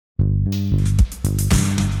Hi,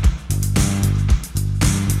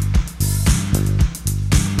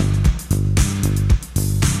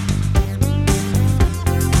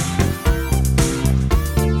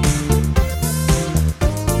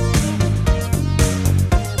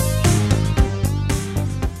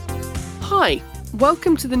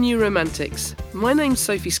 welcome to the Neuromantics. My name's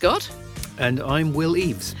Sophie Scott. And I'm Will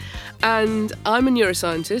Eaves. And I'm a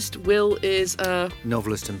neuroscientist. Will is a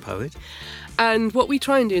novelist and poet. And what we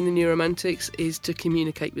try and do in the Neuromantics is to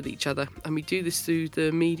communicate with each other. And we do this through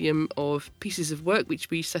the medium of pieces of work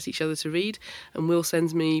which we set each other to read. And Will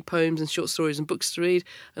sends me poems and short stories and books to read.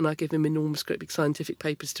 And I give him enormous, great big scientific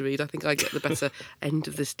papers to read. I think I get the better end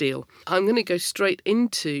of this deal. I'm going to go straight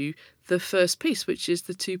into the first piece, which is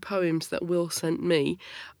the two poems that Will sent me.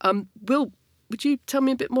 Will, would you tell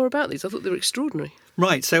me a bit more about these? I thought they were extraordinary.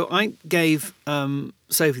 Right, so I gave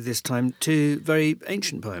Sophie this time two very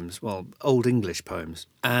ancient poems, well, Old English poems,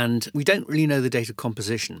 and we don't really know the date of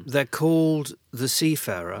composition. They're called The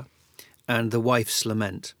Seafarer and The Wife's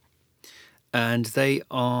Lament, and they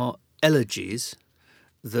are elegies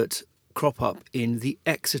that crop up in the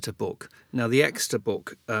Exeter book. Now, the Exeter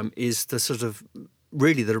book is the sort of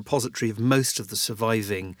really the repository of most of the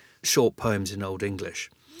surviving short poems in Old English.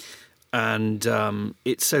 And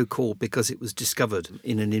it's so called because it was discovered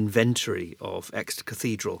in an inventory of Exeter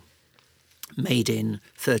Cathedral made in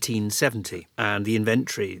 1370. And the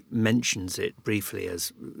inventory mentions it briefly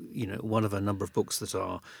as, one of a number of books that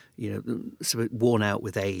are, sort of worn out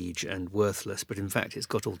with age and worthless. But in fact, it's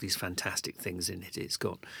got all these fantastic things in it. It's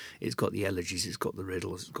got the elegies, it's got the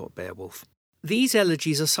riddles, it's got Beowulf. These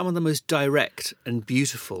elegies are some of the most direct and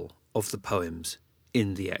beautiful of the poems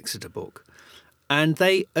in the Exeter book. And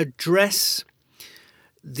they address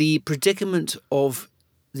the predicament of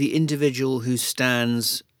the individual who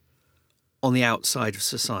stands on the outside of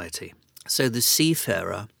society. So the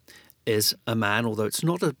seafarer is a man, although it's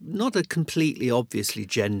not a completely obviously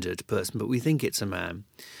gendered person, but we think it's a man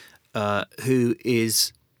who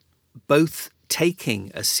is both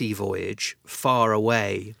taking a sea voyage far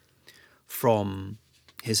away from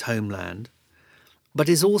his homeland, but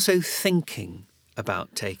is also thinking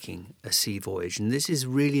about taking a sea voyage. And this is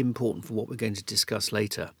really important for what we're going to discuss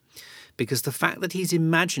later, because the fact that he's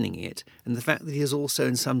imagining it and the fact that he is also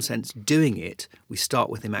in some sense doing it, we start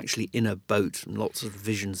with him actually in a boat and lots of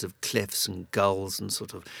visions of cliffs and gulls and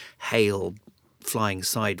sort of hail flying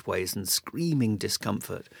sideways and screaming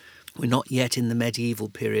discomfort. We're not yet in the medieval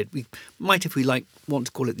period. We might, if we want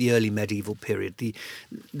to call it the early medieval period.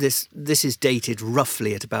 This is dated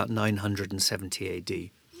roughly at about 970 AD.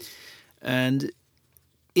 And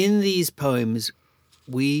in these poems,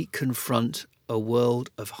 we confront a world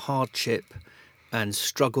of hardship and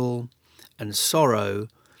struggle and sorrow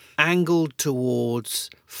angled towards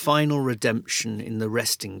final redemption in the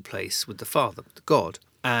resting place with the Father, the God,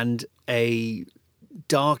 and a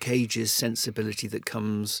Dark Ages sensibility that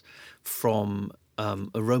comes from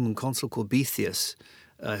a Roman consul called Boethius,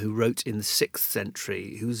 who wrote in the 6th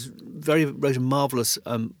century, who wrote a marvellous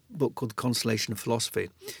book called The Consolation of Philosophy.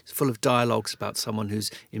 It's full of dialogues about someone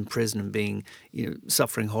who's in prison and being,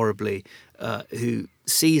 suffering horribly, who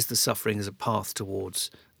sees the suffering as a path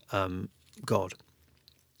towards God.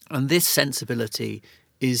 And this sensibility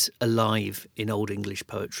is alive in Old English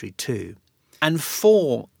poetry too. And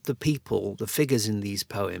for the people, the figures in these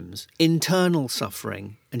poems, internal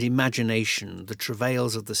suffering and imagination, the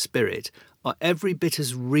travails of the spirit, are every bit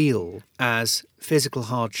as real as physical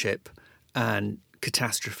hardship and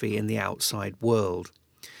catastrophe in the outside world.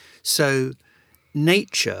 So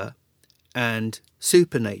nature and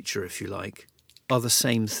supernature, if you like, are the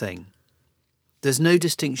same thing. There's no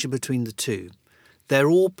distinction between the two. They're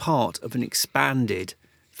all part of an expanded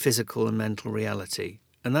physical and mental reality.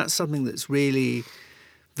 And that's something that's really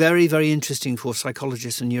very, very interesting for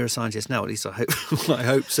psychologists and neuroscientists now. At least I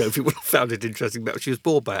hope Sophie would have found it interesting, but she was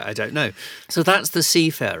bored by it, I don't know. So that's The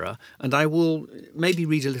Seafarer, and I will maybe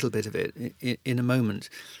read a little bit of it in a moment.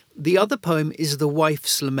 The other poem is The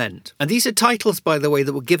Wife's Lament. And these are titles, by the way,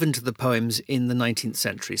 that were given to the poems in the 19th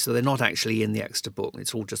century, so they're not actually in the Exeter book.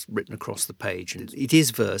 It's all just written across the page. And it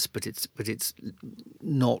is verse, but it's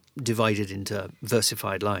not divided into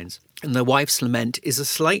versified lines. And The Wife's Lament is a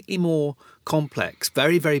slightly more complex,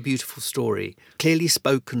 very, very beautiful story, clearly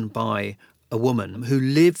spoken by a woman who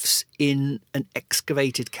lives in an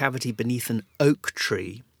excavated cavity beneath an oak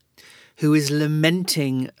tree, who is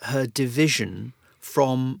lamenting her division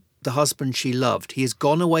from the husband she loved. He has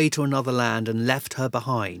gone away to another land and left her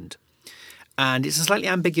behind. And it's a slightly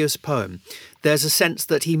ambiguous poem. There's a sense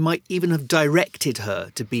that he might even have directed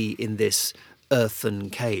her to be in this earthen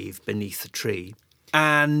cave beneath the tree.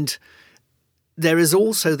 And there is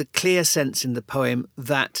also the clear sense in the poem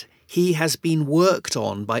that he has been worked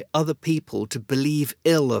on by other people to believe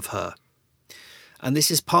ill of her. And this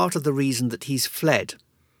is part of the reason that he's fled.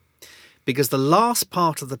 Because the last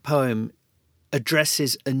part of the poem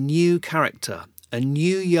addresses a new character, a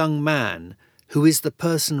new young man who is the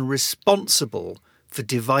person responsible for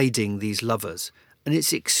dividing these lovers. And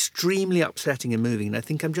it's extremely upsetting and moving. And I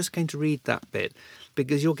think I'm just going to read that bit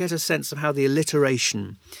because you'll get a sense of how the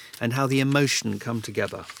alliteration and how the emotion come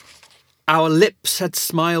together. Our lips had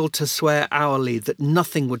smiled to swear hourly that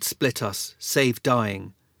nothing would split us save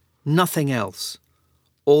dying. Nothing else.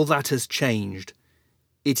 All that has changed.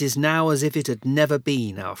 It is now as if it had never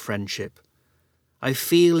been, our friendship. I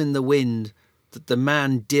feel in the wind that the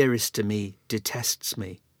man dearest to me detests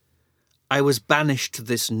me. I was banished to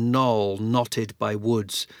this knoll knotted by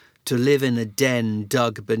woods, to live in a den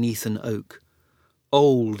dug beneath an oak.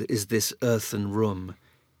 Old is this earthen room.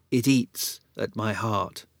 It eats at my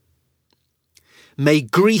heart. May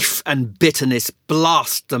grief and bitterness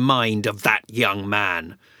blast the mind of that young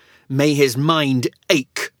man. May his mind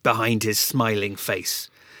ache behind his smiling face.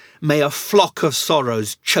 May a flock of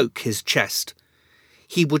sorrows choke his chest.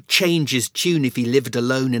 He would change his tune if he lived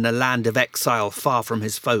alone in a land of exile far from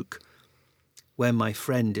his folk. Where my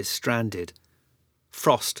friend is stranded,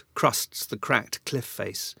 frost crusts the cracked cliff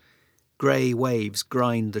face. Grey waves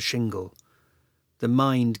grind the shingle. The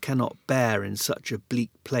mind cannot bear in such a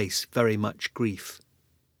bleak place very much grief.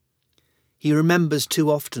 He remembers too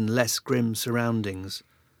often less grim surroundings.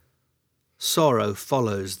 Sorrow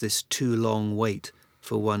follows this too long wait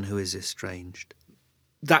for one who is estranged.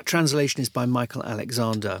 That translation is by Michael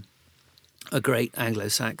Alexander, a great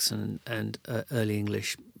Anglo-Saxon and early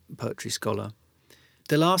English poetry scholar.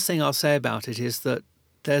 The last thing I'll say about it is that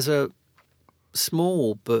there's a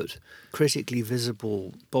small but critically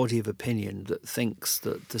visible body of opinion that thinks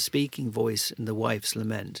that the speaking voice in The Wife's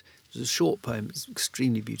Lament, it's a short poem, it's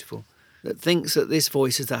extremely beautiful, that thinks that this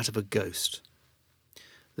voice is that of a ghost.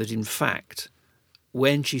 That in fact,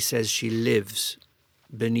 when she says she lives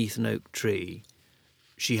beneath an oak tree,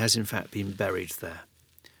 she has in fact been buried there,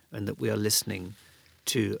 and that we are listening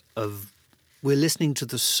to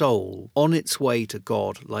the soul on its way to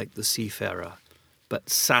God like the seafarer, but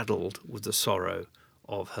saddled with the sorrow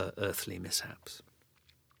of her earthly mishaps.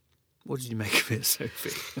 What did you make of it,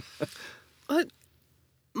 Sophie?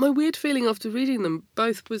 My weird feeling after reading them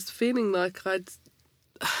both was feeling like I'd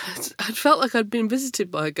felt like I'd been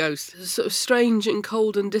visited by a ghost. Sort of strange and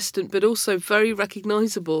cold and distant, but also very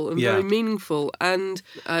recognisable and very meaningful. And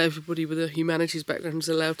everybody with a humanities background is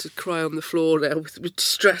allowed to cry on the floor now with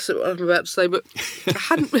distress at what I'm about to say, but it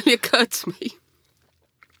hadn't really occurred to me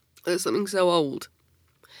that something so old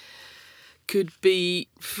could be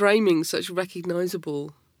framing such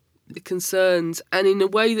recognisable concerns, and in a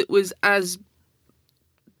way that was as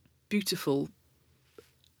beautiful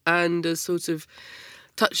and as sort of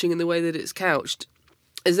touching in the way that it's couched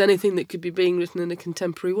as anything that could be being written in a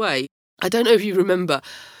contemporary way. I don't know if you remember,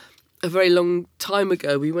 a very long time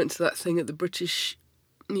ago we went to that thing at the British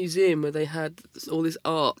Museum where they had all this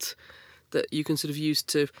art that you can sort of use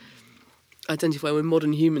to identify when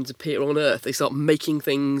modern humans appear on Earth. They start making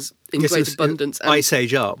things in great abundance. And, Ice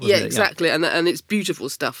Age art, wasn't it? Exactly. And it's beautiful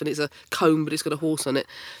stuff, and it's a comb, but it's got a horse on it.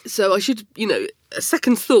 So I should, a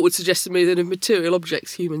second thought would suggest to me that if material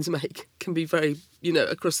objects humans make can be very,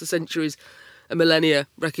 across the centuries and millennia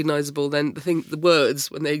recognisable, then the words,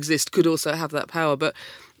 when they exist, could also have that power. But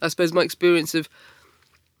I suppose my experience of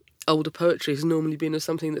older poetry has normally been of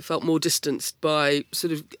something that felt more distanced by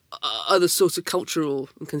sort of other sorts of cultural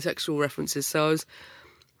and contextual references. So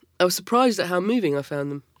I was surprised at how moving I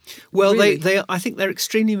found them. Well, really. I think they're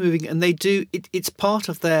extremely moving, and they do. It's part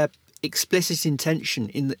of their explicit intention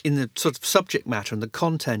in the sort of subject matter and the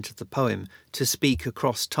content of the poem to speak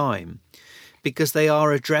across time, because they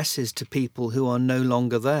are addresses to people who are no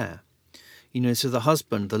longer there. So the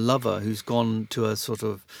husband, the lover, who's gone to a sort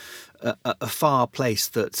of a far place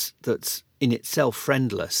that's in itself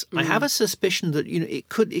friendless. I have a suspicion that it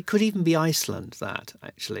could even be Iceland. That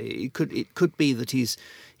actually it could be that he's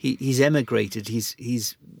emigrated.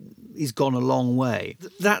 He's gone a long way.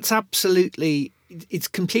 That's absolutely. It's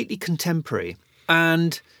completely contemporary,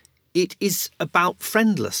 and it is about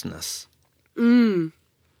friendlessness. I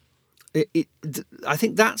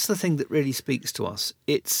think that's the thing that really speaks to us.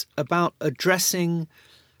 It's about addressing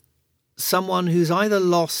someone who's either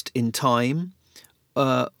lost in time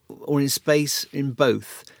or in space, in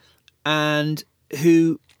both, and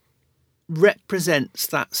who represents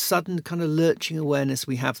that sudden kind of lurching awareness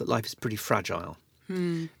we have that life is pretty fragile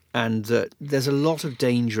and that there's a lot of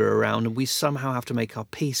danger around, and we somehow have to make our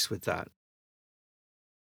peace with that.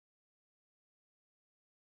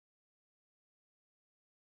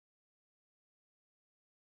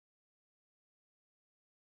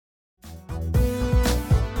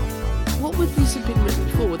 these have been written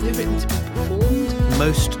before? Were they written to be performed?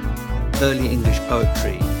 Most early English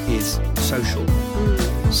poetry is social.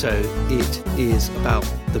 So it is about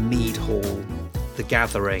the mead hall, the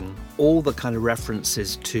gathering, all the kind of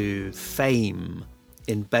references to fame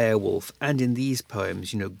in Beowulf and in these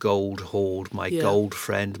poems, gold hoard, my gold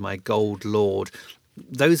friend, my gold lord.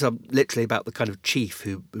 Those are literally about the kind of chief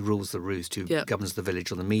who rules the roost, who governs the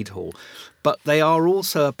village or the mead hall. But they are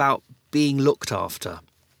also about being looked after.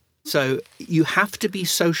 So you have to be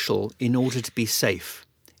social in order to be safe.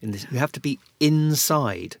 You have to be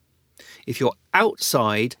inside. If you're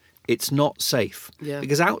outside, it's not safe.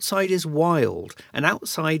 Because outside is wild, and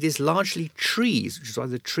outside is largely trees, which is why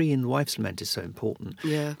the tree in Wife's Lament is so important.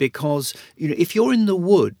 Because if you're in the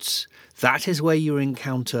woods, that is where you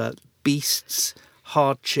encounter beasts,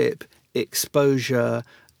 hardship, exposure,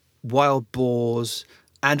 wild boars,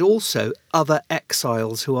 and also other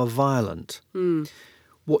exiles who are violent.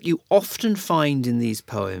 What you often find in these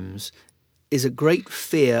poems is a great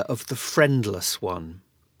fear of the friendless one.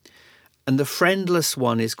 And the friendless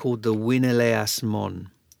one is called the Wineleas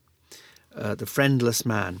Mon, the friendless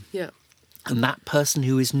man. And that person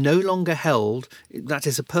who is no longer held, that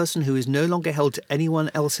is a person who is no longer held to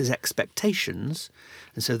anyone else's expectations,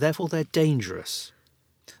 and so therefore they're dangerous.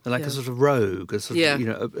 They're like a sort of rogue, a sort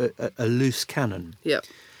of, a loose cannon.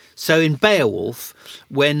 So in Beowulf,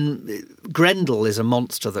 when Grendel is a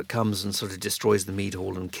monster that comes and sort of destroys the mead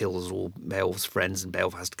hall and kills all Beowulf's friends, and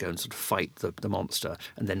Beowulf has to go and sort of fight the monster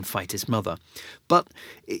and then fight his mother. But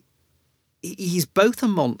he's both a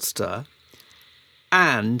monster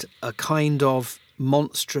and a kind of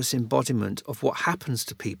monstrous embodiment of what happens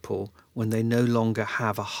to people when they no longer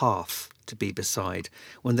have a hearth to be beside,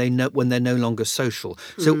 when they're no longer social.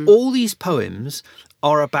 So all these poems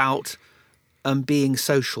are about being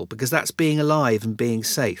social, because that's being alive and being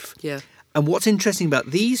safe. And what's interesting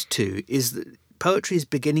about these two is that poetry is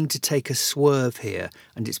beginning to take a swerve here,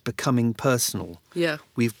 and it's becoming personal.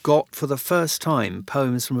 We've got, for the first time,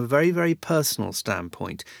 poems from a very, very personal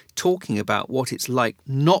standpoint, talking about what it's like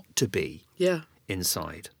not to be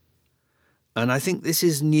inside. And I think this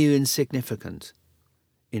is new and significant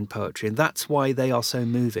in poetry, and that's why they are so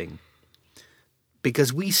moving.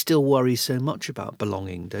 Because we still worry so much about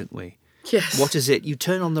belonging, don't we? What is it? You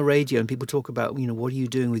turn on the radio and people talk about, what are you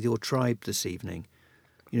doing with your tribe this evening?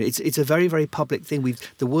 It's a very, very public thing.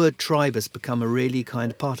 The word tribe has become a really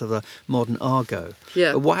kind of part of a modern argot.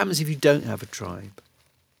 But what happens if you don't have a tribe?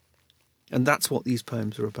 And that's what these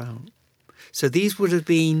poems are about. So these would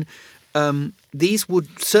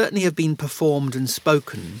certainly have been performed and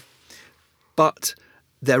spoken, but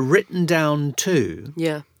they're written down too.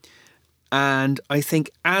 And I think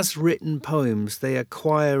as written poems, they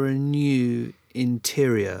acquire a new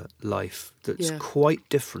interior life that's quite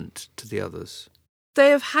different to the others.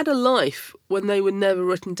 They have had a life when they were never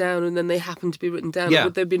written down, and then they happened to be written down. Or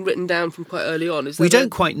would they have been written down from quite early on? We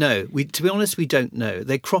don't quite know. To be honest, we don't know.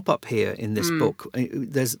 They crop up here in this book.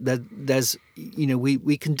 There's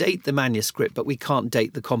we can date the manuscript, but we can't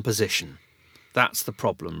date the composition. That's the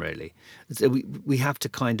problem, really. So we have to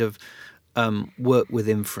kind of work with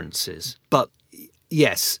inferences. But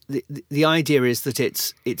yes, the idea is that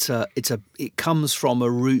it comes from a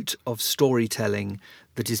root of storytelling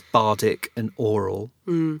that is bardic and oral,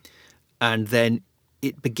 and then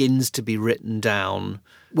it begins to be written down.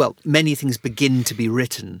 Well, many things begin to be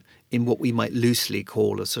written in what we might loosely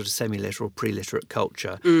call a sort of semi-literal, pre-literate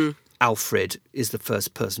culture. Alfred is the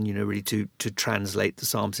first person, really to translate the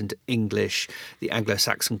Psalms into English. The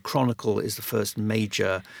Anglo-Saxon Chronicle is the first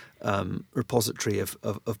major repository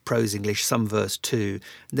of prose English, some verse too.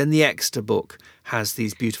 And then the Exeter book has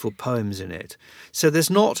these beautiful poems in it. So there's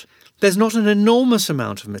not an enormous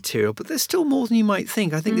amount of material, but there's still more than you might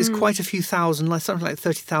think. I think there's quite a few thousand, like something like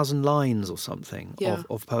 30,000 lines or something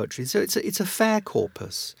of poetry. So it's a fair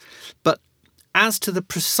corpus. But as to the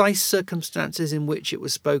precise circumstances in which it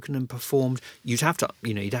was spoken and performed, you'd have to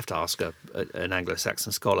ask an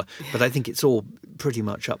Anglo-Saxon scholar. But I think it's all pretty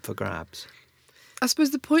much up for grabs. I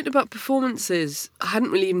suppose the point about performances, I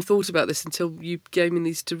hadn't really even thought about this until you gave me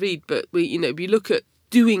these to read. But we look at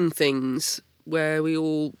doing things where we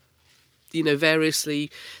all, variously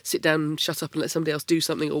sit down and shut up and let somebody else do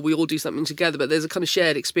something, or we all do something together. But there's a kind of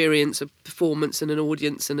shared experience of performance and an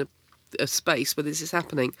audience and a space where this is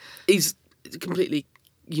happening. Is completely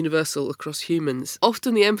universal across humans.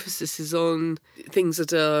 Often the emphasis is on things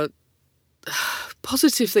that are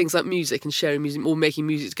positive things like music and sharing music, or making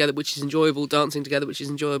music together, which is enjoyable, dancing together, which is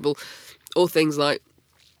enjoyable, or things like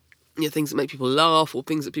things that make people laugh, or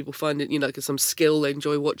things that people find like some skill they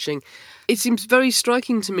enjoy watching. It seems very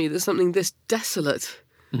striking to me that something this desolate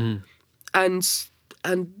and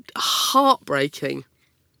and heartbreaking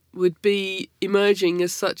would be emerging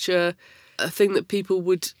as such a thing that people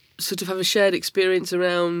would sort of have a shared experience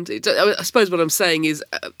around. I suppose what I'm saying is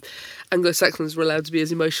Anglo-Saxons were allowed to be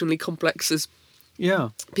as emotionally complex as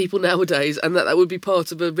people nowadays, and that would be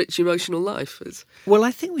part of a rich emotional life. Well,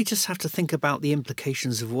 I think we just have to think about the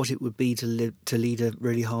implications of what it would be to lead a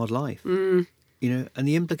really hard life. And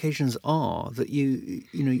the implications are that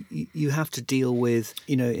you have to deal with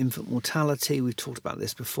infant mortality. We've talked about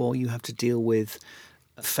this before. You have to deal with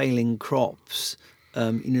failing crops,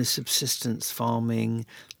 subsistence farming,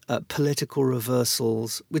 political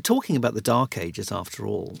reversals. We're talking about the Dark Ages after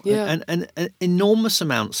all, and enormous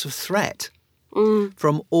amounts of threat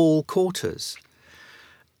from all quarters.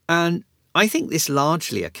 And I think this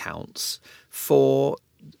largely accounts for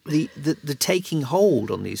the taking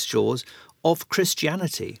hold on these shores of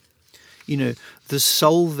Christianity. The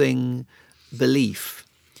solving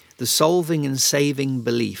and saving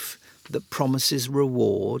belief that promises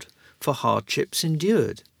reward for hardships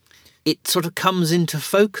endured. It sort of comes into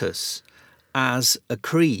focus as a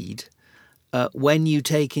creed when you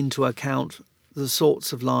take into account the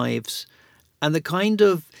sorts of lives and the kind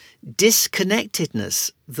of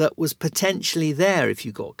disconnectedness that was potentially there if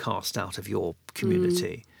you got cast out of your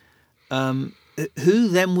community. Who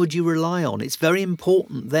then would you rely on? It's very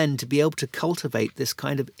important then to be able to cultivate this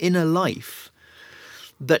kind of inner life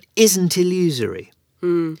that isn't illusory,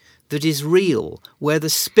 that is real, where the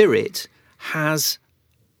spirit has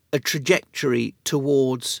a trajectory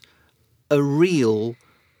towards a real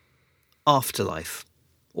afterlife,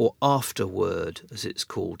 or afterword, as it's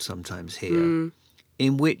called sometimes here,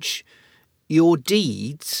 in which your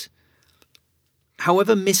deeds,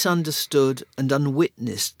 however misunderstood and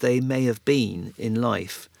unwitnessed they may have been in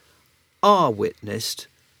life, are witnessed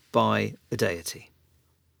by a deity.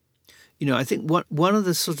 I think one of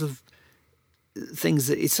the sort of things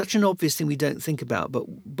that it's such an obvious thing we don't think about, but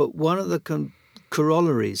one of the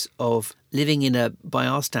corollaries of living in a, by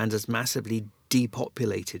our standards, massively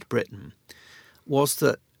depopulated Britain was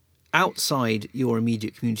that outside your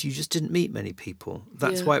immediate community, you just didn't meet many people.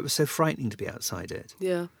 That's why it was so frightening to be outside it.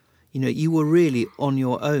 Yeah. You were really on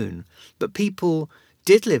your own. But people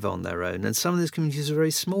did live on their own, and some of those communities are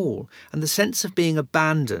very small. And the sense of being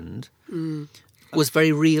abandoned was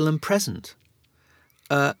very real and present.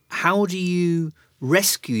 How do you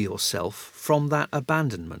rescue yourself from that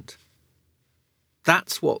abandonment?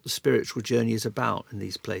 That's what the spiritual journey is about in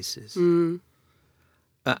these places.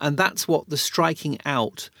 And that's what the striking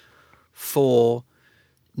out for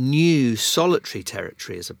new solitary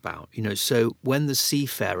territory is about. So when the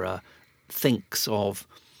seafarer thinks of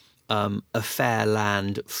a fair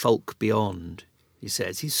land, folk beyond, he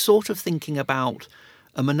says, he's sort of thinking about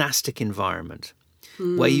a monastic environment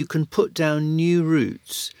where you can put down new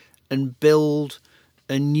roots and build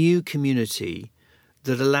a new community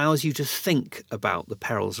that allows you to think about the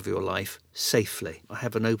perils of your life safely. I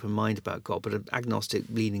have an open mind about God, but an agnostic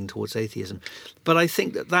leaning towards atheism. But I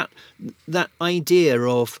think that idea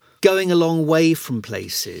of going a long way from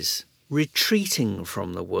places, retreating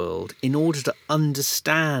from the world in order to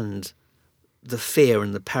understand the fear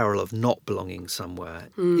and the peril of not belonging somewhere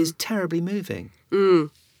is terribly moving.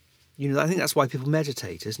 I think that's why people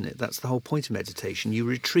meditate, isn't it? That's the whole point of meditation. You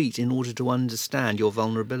retreat in order to understand your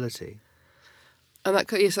vulnerability. And that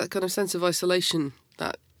kind of sense of isolation,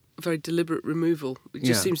 that very deliberate removal, it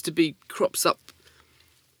just seems to be crops up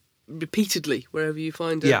repeatedly wherever you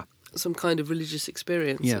find some kind of religious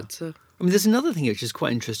experience. Yeah. There's another thing which is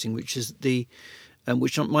quite interesting, which is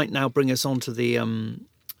which might now bring us onto the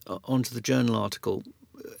journal article.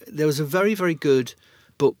 There was a very, very good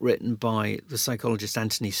book written by the psychologist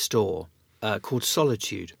Anthony Storr called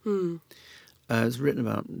Solitude. It was written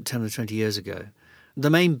about 10 or 20 years ago.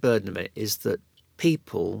 The main burden of it is that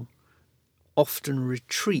people often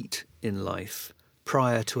retreat in life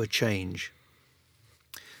prior to a change.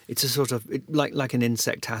 It's a sort of like an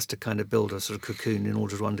insect has to kind of build a sort of cocoon in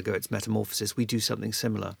order to undergo its metamorphosis. We do something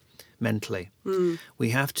similar mentally.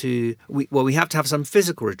 We have to have some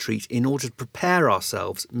physical retreat in order to prepare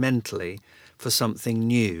ourselves mentally for something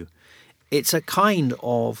new. It's a kind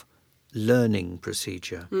of learning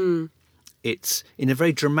procedure. It's in a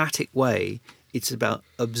very dramatic way. It's about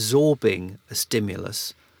absorbing a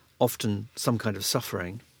stimulus, often some kind of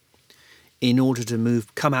suffering, in order to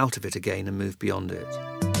come out of it again and move beyond it.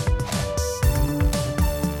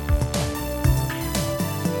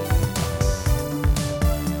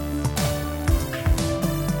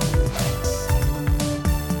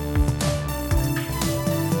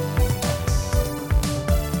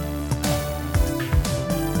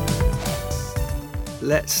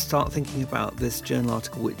 let's start thinking about this journal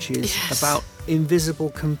article, which is Yes. about invisible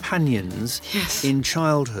companions Yes. in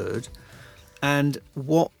childhood and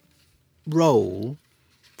what role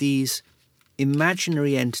these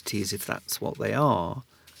imaginary entities, if that's what they are,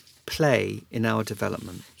 play in our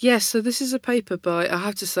development. Yes, so this is a paper by, I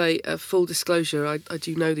have to say, full disclosure, I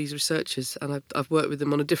do know these researchers and I've worked with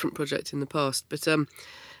them on a different project in the past, but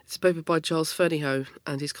it's a paper by Charles Fernyhough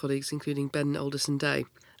and his colleagues, including Ben Alderson-Day.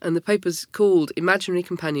 And the paper's called Imaginary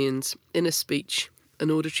Companions, Inner Speech and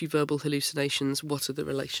Auditory Verbal Hallucinations, What Are the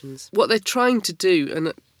Relations? What they're trying to do,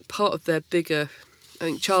 and part of their bigger, I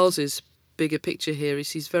think Charles's bigger picture here is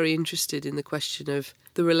he's very interested in the question of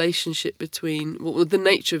the relationship between the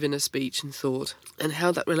nature of inner speech and thought and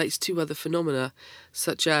how that relates to other phenomena,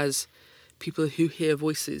 such as people who hear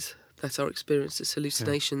voices that are experienced as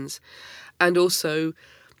hallucinations, and also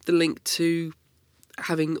the link to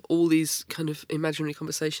having all these kind of imaginary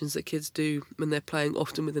conversations that kids do when they're playing,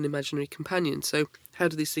 often with an imaginary companion. So how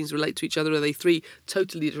do these things relate to each other? Are they three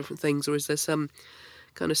totally different things, or is there some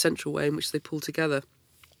kind of central way in which they pull together?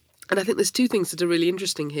 And I think there's two things that are really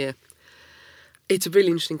interesting here. It's a really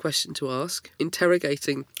interesting question to ask,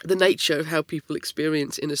 interrogating the nature of how people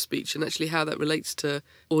experience inner speech and actually how that relates to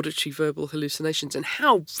auditory verbal hallucinations, and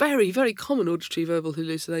how very, very common auditory verbal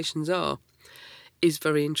hallucinations are, is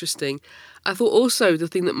very interesting. I thought also the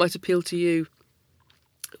thing that might appeal to you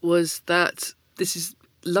was that this is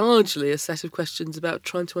largely a set of questions about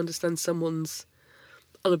trying to understand someone's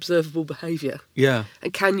unobservable behaviour. Yeah.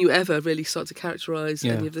 And can you ever really start to characterise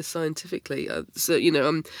any of this scientifically?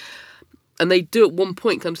 And they do at one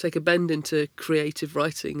point kind of take a bend into creative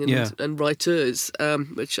writing and writers,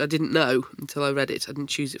 which I didn't know until I read it. I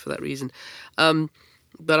didn't choose it for that reason.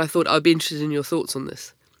 But I thought I'd be interested in your thoughts on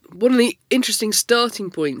this. One of the interesting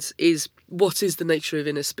starting points is, what is the nature of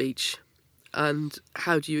inner speech? And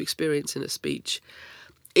how do you experience inner speech?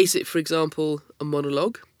 Is it, for example, a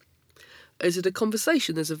monologue? Is it a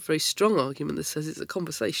conversation? There's a very strong argument that says it's a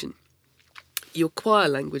conversation. You acquire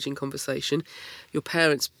language in conversation. Your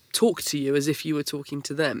parents talk to you as if you were talking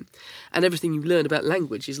to them. And everything you learn about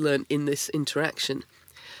language is learned in this interaction.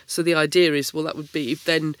 So the idea is, well, that would be if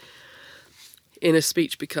then inner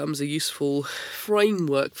speech becomes a useful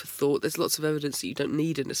framework for thought. There's lots of evidence that you don't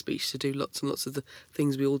need inner speech to do lots and lots of the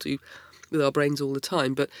things we all do with our brains all the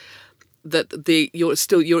time, but that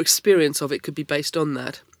your experience of it could be based on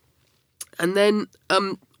that. And then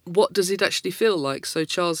what does it actually feel like? So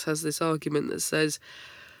Charles has this argument that says,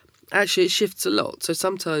 actually it shifts a lot. So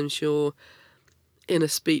sometimes your inner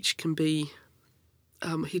speech can be,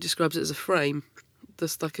 he describes it as a frame.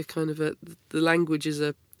 There's like a kind of the language is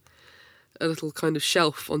a little kind of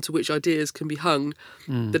shelf onto which ideas can be hung,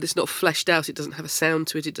 but it's not fleshed out. It doesn't have a sound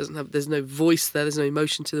to it. There's no voice there. There's no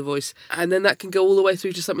emotion to the voice. And then that can go all the way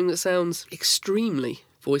through to something that sounds extremely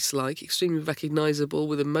voice-like, extremely recognisable,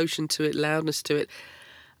 with emotion to it, loudness to it.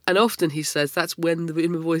 And often, he says, that's when the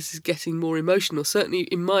inner voice is getting more emotional. Certainly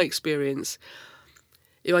in my experience,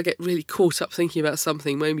 if I get really caught up thinking about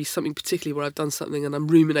something, maybe something particularly where I've done something and I'm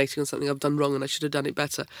ruminating on something I've done wrong and I should have done it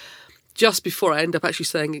better, just before I end up actually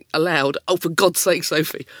saying aloud, oh, for God's sake,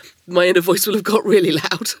 Sophie, my inner voice will have got really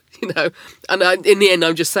loud, and in the end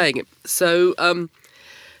I'm just saying it. So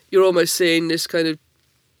you're almost seeing this kind of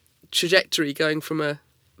trajectory going from a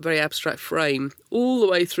very abstract frame all the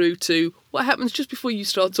way through to what happens just before you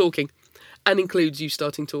start talking, and includes you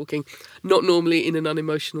starting talking, not normally in an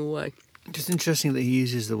unemotional way. It's interesting that he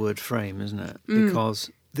uses the word frame, isn't it?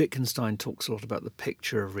 Because Wittgenstein talks a lot about the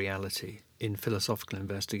picture of reality in philosophical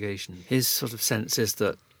investigation. His sort of sense is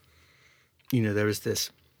that, there is this...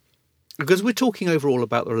 Because we're talking overall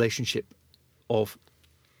about the relationship of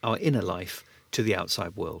our inner life to the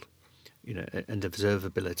outside world, and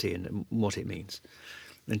observability and what it means.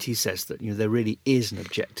 And he says that, there really is an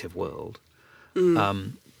objective world,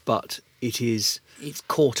 but it's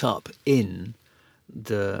caught up in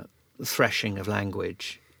the threshing of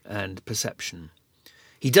language and perception.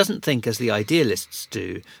 He doesn't think, as the idealists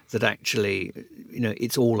do, that actually,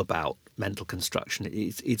 it's all about mental construction.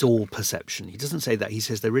 It's all perception. He doesn't say that. He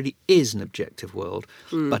says there really is an objective world,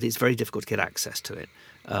 but it's very difficult to get access to it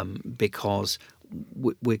because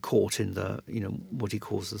we're caught in the, what he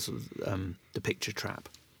calls the sort of, the picture trap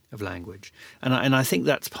of language. And I think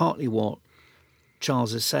that's partly what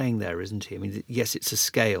Charles is saying there, isn't he? I mean, yes, it's a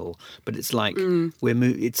scale, but it's like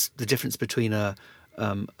it's the difference between a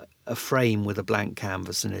frame with a blank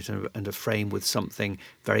canvas in it and a frame with something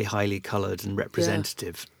very highly coloured and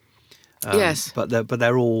representative. Yes, but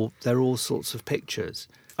they're all sorts of pictures.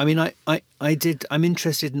 I mean, I'm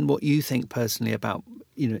interested in what you think personally about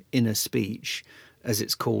inner speech, as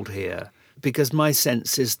it's called here, because my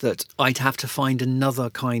sense is that I'd have to find another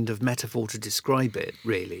kind of metaphor to describe it,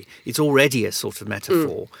 really. It's already a sort of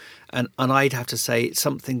metaphor. And I'd have to say it's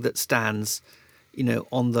something that stands,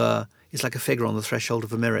 it's like a figure on the threshold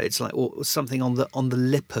of a mirror. It's like or something on the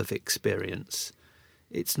lip of experience.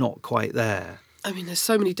 It's not quite there. I mean, there's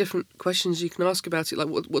so many different questions you can ask about it, like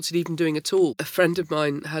what's it even doing at all? A friend of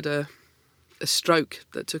mine had a stroke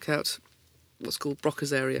that took out what's called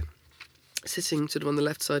Broca's area, sitting sort of on the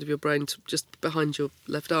left side of your brain, just behind your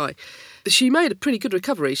left eye. She made a pretty good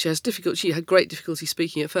recovery. She had great difficulty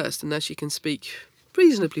speaking at first, and now she can speak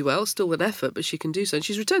reasonably well, still an effort, but she can do so. And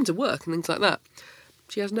she's returned to work and things like that.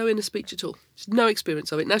 She has no inner speech at all. She's no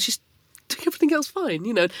experience of it. Now she's doing everything else fine,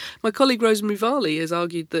 My colleague Rosemary Varley has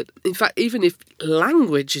argued that, in fact, even if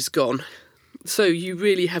language is gone, so you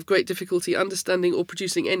really have great difficulty understanding or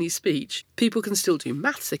producing any speech, people can still do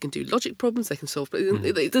maths, they can do logic problems, they can solve...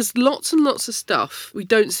 There's lots and lots of stuff we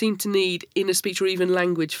don't seem to need inner speech or even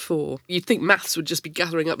language for. You'd think maths would just be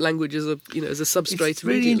gathering up language as a substrate it's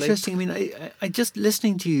really immediately. Interesting. I mean, I just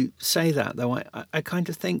listening to you say that, though, I kind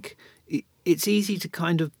of think it's easy to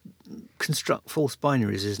kind of construct false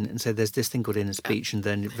binaries, isn't it? And say there's this thing called inner speech, and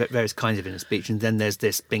then various kinds of inner speech, and then there's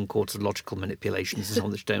this thing called sort of logical manipulations and so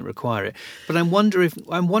on which don't require it. But I'm wondering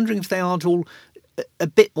if they aren't all a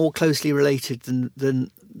bit more closely related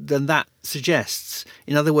than that suggests.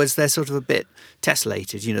 In other words, they're sort of a bit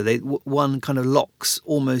tessellated. One kind of locks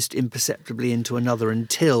almost imperceptibly into another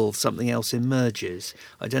until something else emerges.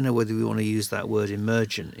 I don't know whether we want to use that word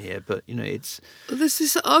emergent here, but it's... There's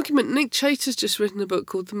this argument. Nick Chater's just written a book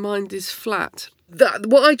called The Mind is Flat.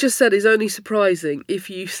 What I just said is only surprising if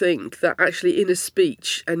you think that actually inner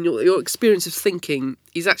speech and your experience of thinking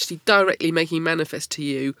is actually directly making manifest to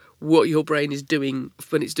you what your brain is doing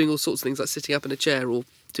when it's doing all sorts of things like sitting up in a chair or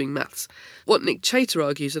doing maths. What Nick Chater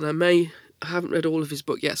argues, and I haven't read all of his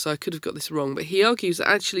book yet, so I could have got this wrong, but he argues that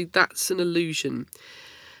actually that's an illusion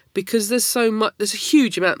because there's a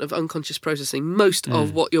huge amount of unconscious processing. Most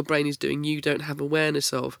of what your brain is doing you don't have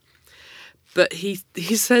awareness of. But he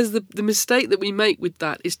says the mistake that we make with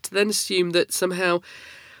that is to then assume that somehow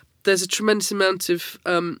there's a tremendous amount of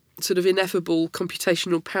sort of ineffable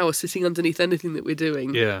computational power sitting underneath anything that we're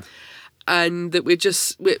doing. Yeah. And that we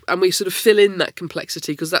sort of fill in that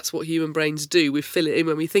complexity because that's what human brains do. We fill it in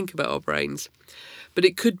when we think about our brains. But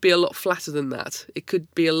it could be a lot flatter than that. It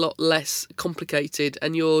could be a lot less complicated,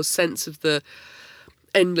 and your sense of the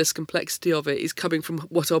endless complexity of it is coming from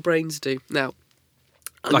what our brains do. Now,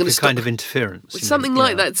 like a kind of interference. Something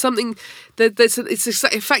like that. Something it's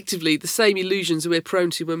effectively the same illusions we're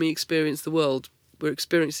prone to when we experience the world. We're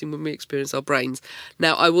experiencing when we experience our brains.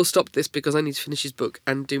 Now, I will stop this because I need to finish his book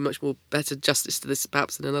and do much more better justice to this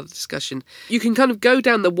perhaps in another discussion. You can kind of go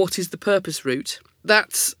down the what is the purpose route.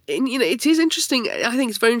 It is interesting. I think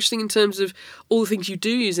it's very interesting in terms of all the things you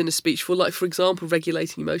do use in a speech for, like, for example,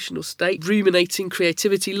 regulating emotional state, ruminating,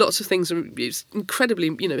 creativity. Lots of things it's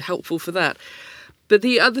incredibly, helpful for that. But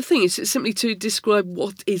the other thing is simply to describe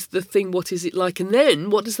what is the thing, what is it like, and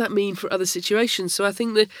then what does that mean for other situations. So I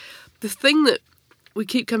think the thing that we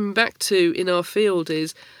keep coming back to in our field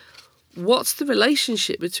is what's the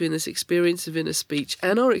relationship between this experience of inner speech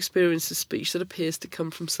and our experience of speech that appears to come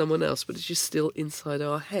from someone else, but it's just still inside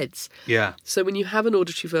our heads. Yeah. So when you have an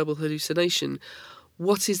auditory verbal hallucination,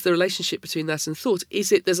 what is the relationship between that and thought?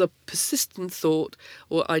 Is it there's a persistent thought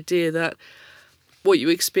or idea that what you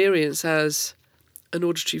experience as an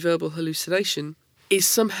auditory verbal hallucination is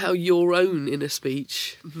somehow your own inner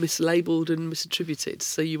speech, mislabelled and misattributed.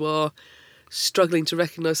 So you are struggling to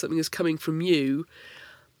recognise something as coming from you.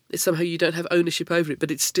 It's somehow you don't have ownership over it,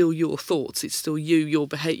 but it's still your thoughts. It's still you, your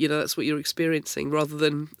behaviour. That's what you're experiencing, rather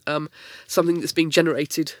than something that's being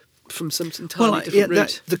generated from some entirely different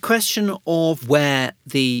route. The question of where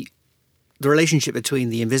the relationship between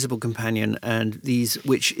the invisible companion and these,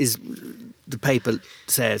 which is the paper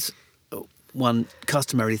says, one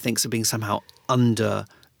customarily thinks of being somehow under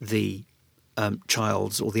the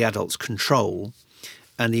child's or the adult's control,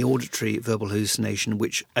 and the auditory verbal hallucination,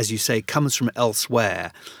 which, as you say, comes from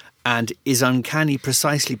elsewhere and is uncanny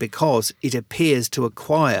precisely because it appears to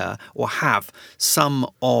acquire or have some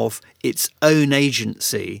of its own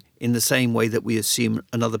agency in the same way that we assume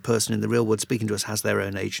another person in the real world speaking to us has their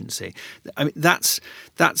own agency. I mean, that's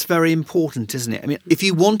very important, isn't it? I mean, if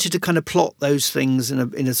you wanted to kind of plot those things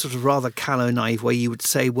in a sort of rather callow, naive way, you would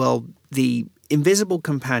say, well, the invisible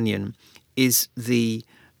companion is the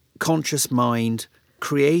conscious mind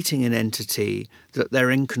creating an entity that they're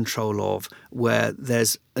in control of, where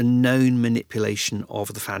there's a known manipulation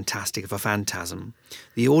of the fantastic, of a phantasm.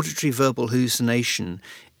 The auditory verbal hallucination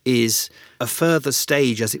is a further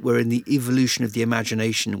stage, as it were, in the evolution of the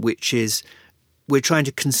imagination, which is we're trying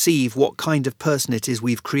to conceive what kind of person it is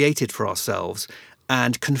we've created for ourselves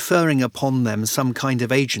and conferring upon them some kind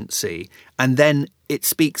of agency. And then it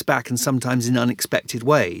speaks back, and sometimes in unexpected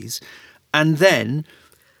ways. And then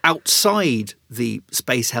outside the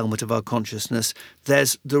space helmet of our consciousness,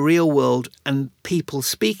 there's the real world and people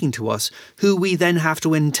speaking to us who we then have to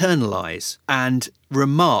internalise and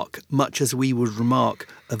remark, much as we would remark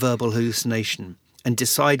a verbal hallucination, and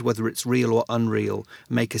decide whether it's real or unreal,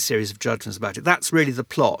 and make a series of judgments about it. That's really the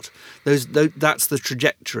plot. That's the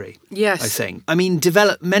trajectory, yes. I think. I mean,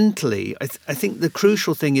 developmentally, I think the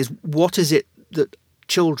crucial thing is, what is it that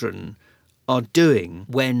children are doing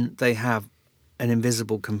when they have an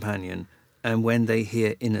invisible companion and when they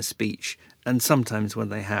hear inner speech, and sometimes when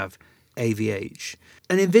they have AVH.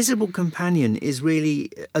 An invisible companion is really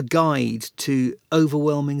a guide to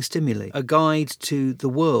overwhelming stimuli, a guide to the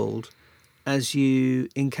world as you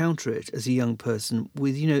encounter it as a young person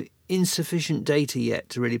with, insufficient data yet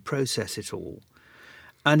to really process it all.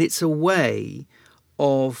 And it's a way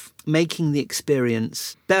of making the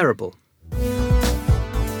experience bearable.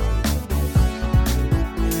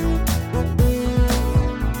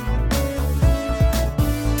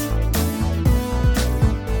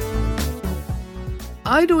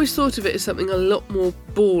 I'd always thought of it as something a lot more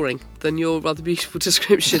boring than your rather beautiful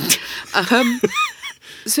description.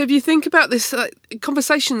 So if you think about this,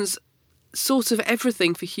 conversation's sort of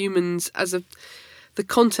everything for humans as the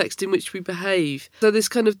context in which we behave. So there's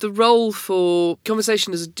kind of the role for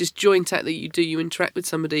conversation as a disjoint act that you do. You interact with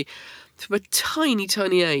somebody from a tiny,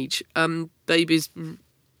 tiny age. Babies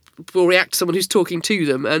will react to someone who's talking to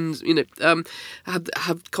them, and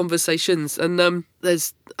have conversations. And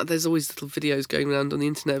there's always little videos going around on the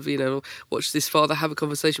internet of, watch this father have a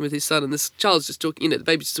conversation with his son, and this child's just talking, the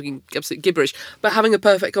baby's just talking absolute gibberish, but having a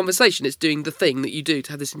perfect conversation. It's doing the thing that you do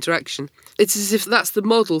to have this interaction. It's as if that's the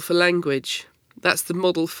model for language. That's the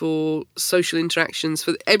model for social interactions,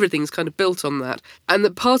 for everything's kind of built on that. And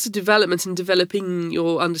that part of development and developing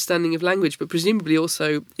your understanding of language, but presumably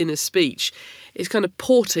also inner speech, is kind of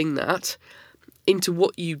porting that into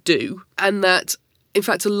what you do. And that, in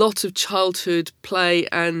fact, a lot of childhood play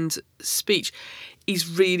and speech is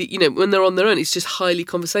really, when they're on their own, it's just highly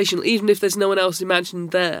conversational, even if there's no one else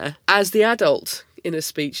imagined there. As the adult, inner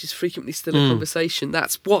speech is frequently still a conversation.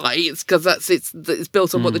 That's why, it's because it's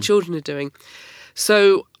built on what the children are doing.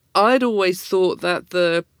 So I'd always thought that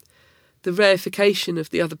the reification of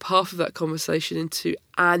the other half of that conversation into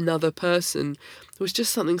another person was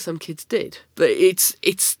just something some kids did. But it's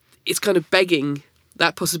kind of begging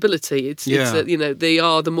that possibility. They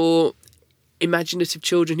are the more imaginative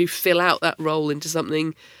children who fill out that role into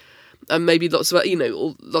something. And maybe lots of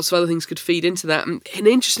other things could feed into that. And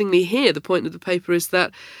interestingly here, the point of the paper is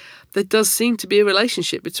that there does seem to be a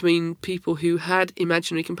relationship between people who had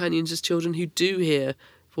imaginary companions as children who do hear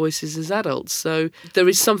voices as adults. So there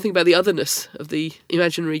is something about the otherness of the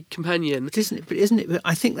imaginary companion. But isn't it?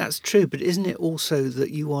 I think that's true. But isn't it also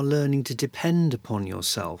that you are learning to depend on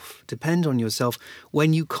yourself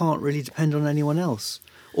when you can't really depend on anyone else?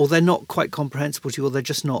 Or they're not quite comprehensible to you, or they're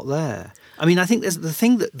just not there. I mean, I think there's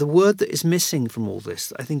the word that is missing from all this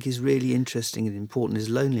that I think is really interesting and important is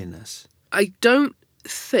loneliness. I don't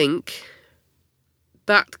think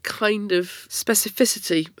that kind of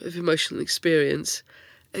specificity of emotional experience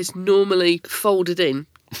is normally folded in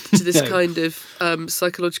to this kind of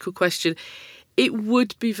psychological question. It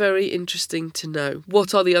would be very interesting to know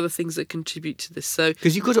what are the other things that contribute to this. So,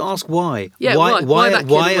 because you've got to ask why. Yeah,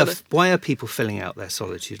 why are people filling out their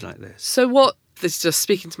solitude like this? So what? This is just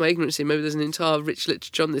speaking to my ignorance here. Maybe there's an entire rich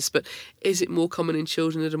literature on this, but is it more common in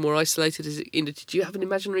children that are more isolated? Did you have an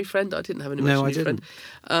imaginary friend? I didn't have an imaginary friend.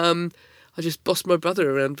 I just bossed my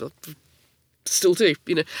brother around. Still do,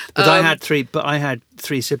 But I had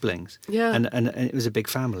three siblings. Yeah, and it was a big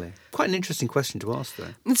family. Quite an interesting question to ask,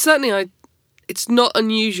 though. And certainly, it's not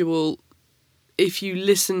unusual if you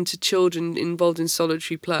listen to children involved in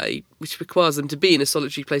solitary play, which requires them to be in a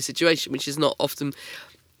solitary play situation, which is not often,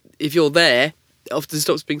 if you're there, often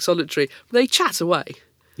stops being solitary. They chat away.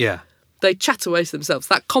 Yeah. They chat away to themselves.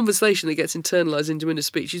 That conversation that gets internalised into inner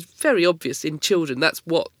speech is very obvious in children. That's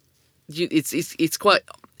what it's quite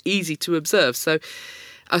easy to observe. So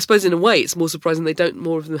I suppose in a way it's more surprising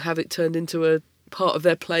more of them have it turned into a part of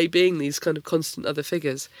their play being these kind of constant other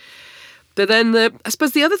figures. But then I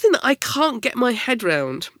suppose the other thing that I can't get my head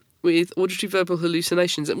round with auditory verbal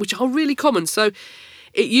hallucinations, which are really common. So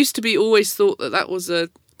it used to be always thought that was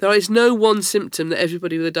there is no one symptom that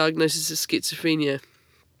everybody with a diagnosis of schizophrenia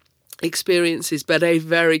experiences, but a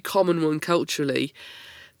very common one culturally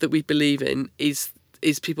that we believe in is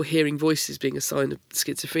is people hearing voices being a sign of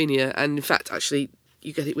schizophrenia. And in fact, actually,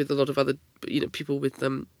 you get it with a lot of other, people with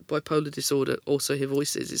bipolar disorder also hear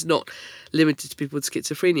voices. It's not limited to people with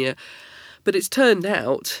schizophrenia. But it's turned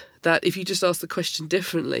out that if you just ask the question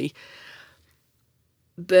differently,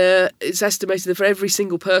 it's estimated that for every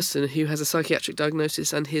single person who has a psychiatric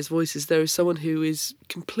diagnosis and hears voices, there is someone who is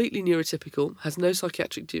completely neurotypical, has no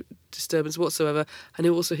psychiatric disturbance whatsoever, and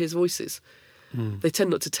who also hears voices. They tend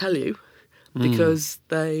not to tell you because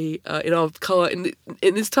they, in our car, in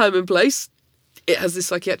this time and place, it has this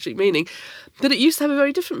psychiatric meaning. But it used to have a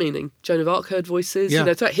very different meaning. Joan of Arc heard voices.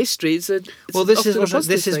 Yeah. Throughout history,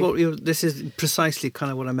 this is precisely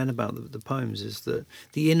kind of what I meant about the poems, is that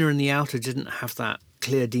the inner and the outer didn't have that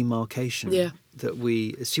clear demarcation that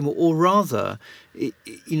we assume, or rather,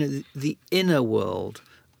 the inner world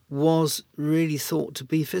was really thought to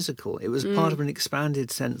be physical. It was part of an expanded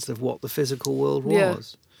sense of what the physical world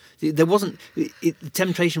was. There wasn't the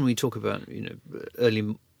temptation when we talk about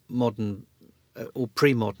early modern or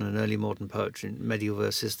pre-modern and early modern poetry and medieval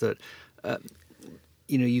verses that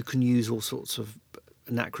you can use all sorts of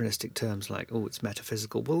anachronistic terms like, oh, it's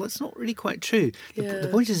metaphysical. Well, that's not really quite true. The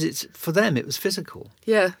point is, for them it was physical.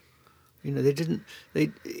 Yeah. And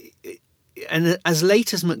as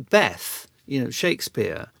late as Macbeth,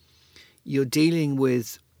 Shakespeare, you're dealing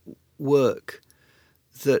with work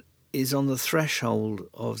that is on the threshold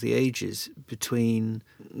of the ages between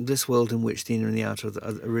this world in which the inner and the outer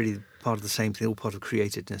are really part of the same thing, all part of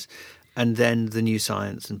createdness, and then the new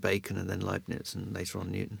science and Bacon and then Leibniz and later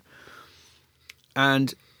on Newton.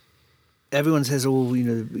 And everyone says,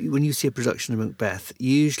 when you see a production of Macbeth,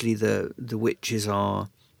 usually the witches are,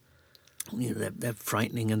 they're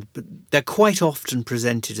frightening, but they're quite often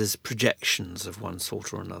presented as projections of one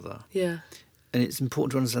sort or another. Yeah. And it's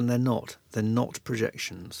important to understand they're not. They're not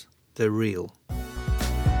projections. They're real.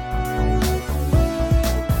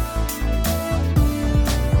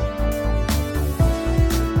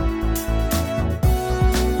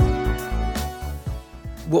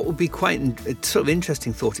 What would be quite a sort of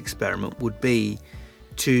interesting thought experiment would be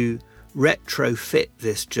to retrofit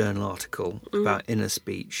this journal article about inner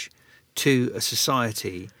speech to a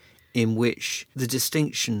society in which the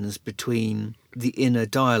distinctions between the inner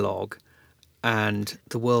dialogue and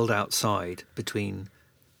the world outside, between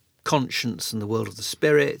conscience and the world of the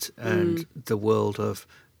spirit and the world of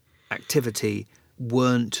activity,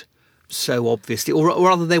 weren't so obviously, or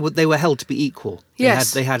rather they were held to be equal.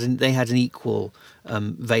 Yes. They had an equal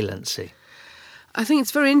valency. I think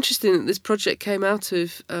it's very interesting that this project came out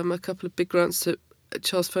of a couple of big grants that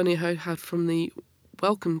Charles Fernier had from the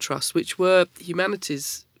Wellcome Trust, which were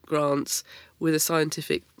humanities grants with a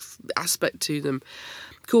scientific aspect to them,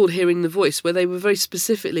 called Hearing the Voice, where they were very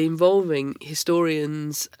specifically involving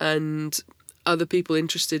historians and other people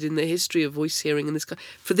interested in the history of voice hearing and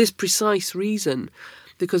for this precise reason,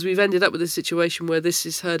 because we've ended up with a situation where this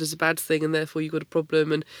is heard as a bad thing and therefore you've got a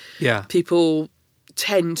problem, and people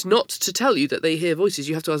tend not to tell you that they hear voices.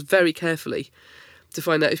 You have to ask very carefully to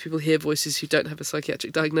find out if people hear voices who don't have a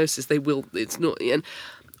psychiatric diagnosis. They will. It's not.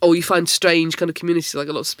 Or you find strange kind of communities, like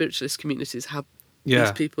a lot of spiritualist communities have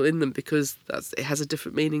these people in them, because it has a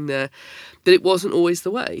different meaning there. But it wasn't always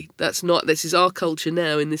the way. This is our culture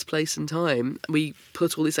now in this place and time. We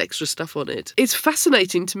put all this extra stuff on it. It's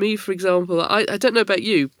fascinating to me, for example, I don't know about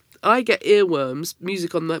you, I get earworms,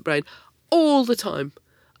 music on my brain, all the time.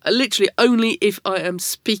 Literally only if I am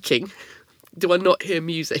speaking do I not hear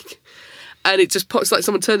music. And it just pops like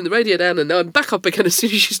someone turning the radio down and I'm back up again as soon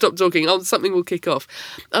as you stop talking. Something will kick off.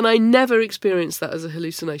 And I never experience that as a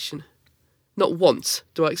hallucination. Not once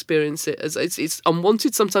do I experience it as it's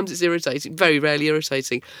unwanted. Sometimes it's irritating, very rarely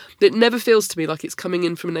irritating. It never feels to me like it's coming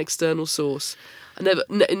in from an external source.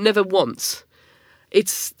 Never once.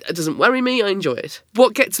 It doesn't worry me. I enjoy it.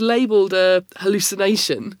 What gets labelled a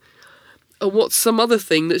hallucination, or what's some other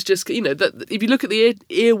thing that's just, that if you look at the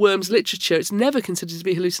earworms literature, it's never considered to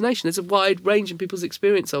be hallucination. There's a wide range in people's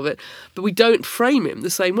experience of it, but we don't frame it in the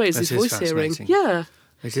same way as this voice hearing. Yeah.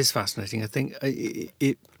 It is fascinating. I think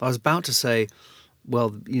I was about to say, well,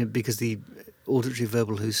 because the auditory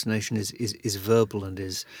verbal hallucination is verbal and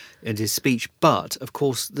is speech, but of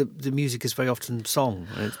course the music is very often song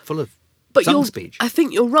and it's full of sung speech. I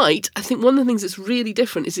think you're right. I think one of the things that's really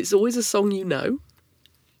different is it's always a song you know,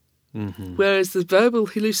 whereas the verbal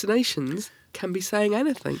hallucinations can be saying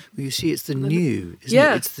anything. Well, you see, it's the new, isn't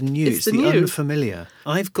it? It's the new. It's the new. Unfamiliar.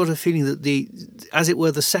 I've got a feeling that as it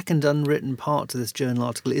were, the second unwritten part to this journal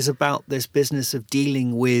article is about this business of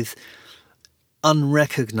dealing with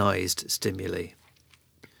unrecognised stimuli.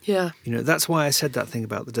 Yeah. That's why I said that thing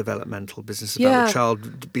about the developmental business, about the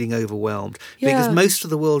child being overwhelmed. Yeah. Because most of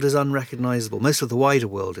the world is unrecognisable. Most of the wider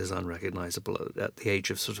world is unrecognisable at the age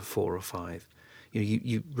of sort of 4 or 5.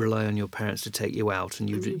 You rely on your parents to take you out, and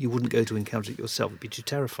you wouldn't go to encounter it yourself. It'd be too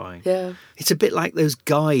terrifying. Yeah. It's a bit like those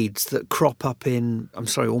guides that crop up in... I'm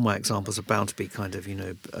sorry, all my examples are bound to be kind of,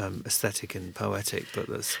 aesthetic and poetic, but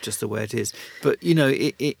that's just the way it is. But,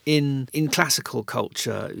 in classical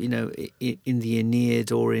culture, in the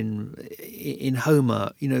Aeneid or in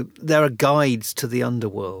Homer, there are guides to the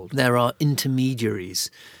underworld. There are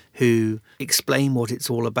intermediaries who explain what it's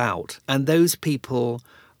all about. And those people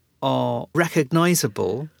are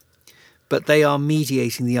recognisable, but they are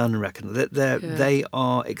mediating the unrecognisable. They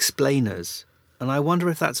are explainers. And I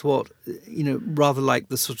wonder if that's what, rather like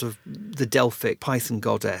the sort of the Delphic Python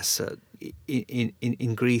goddess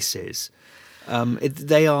in Greece is.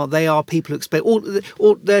 They are people who explain,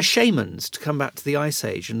 or they're shamans, to come back to the Ice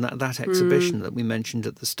Age and that exhibition that we mentioned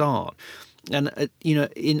at the start. And,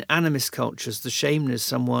 in animist cultures, the shaman is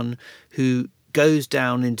someone who goes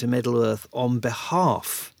down into Middle Earth on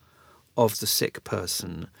behalf of the sick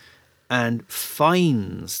person and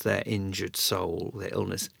finds their injured soul, their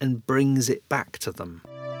illness, and brings it back to them.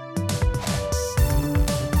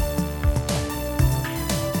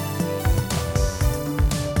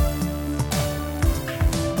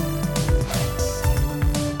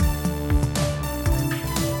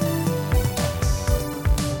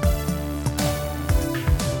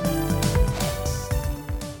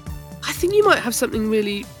 I think you might have something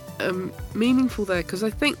really meaningful there, because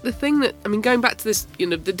I think the thing that, going back to this,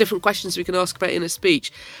 the different questions we can ask about in a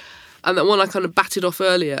speech, and that one I kind of batted off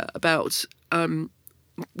earlier about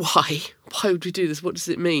why would we do this? What does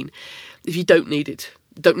it mean if you don't need it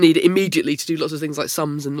immediately to do lots of things like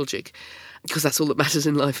sums and logic, because that's all that matters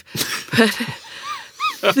in life.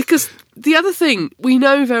 But because the other thing, we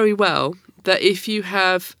know very well that if you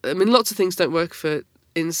have, lots of things don't work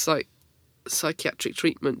in psychiatric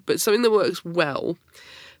treatment, but something that works well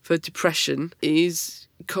for depression is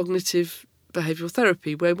cognitive behavioural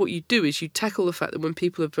therapy, where what you do is you tackle the fact that when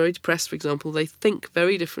people are very depressed, for example, they think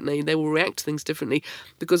very differently and they will react to things differently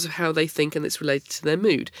because of how they think, and it's related to their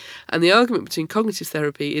mood. And the argument between cognitive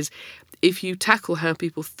therapy is if you tackle how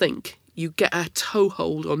people think, you get a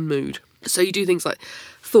toehold on mood. So you do things like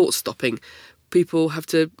thought stopping. People have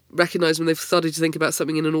to recognise when they've started to think about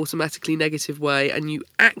something in an automatically negative way, and you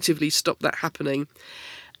actively stop that happening.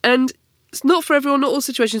 And it's not for everyone, not all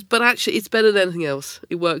situations, but actually it's better than anything else.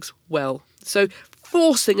 It works well. So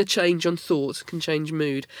forcing a change on thought can change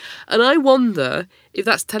mood. And I wonder if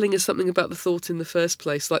that's telling us something about the thought in the first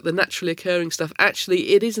place, like the naturally occurring stuff.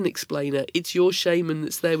 Actually, it is an explainer. It's your shaman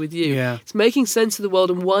that's there with you. Yeah. It's making sense of the world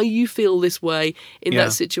and why you feel this way in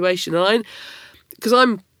that situation. And because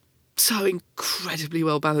I'm so incredibly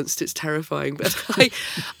well balanced, it's terrifying. But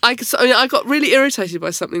I got really irritated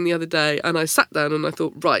by something the other day, and I sat down and I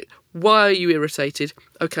thought, right, why are you irritated?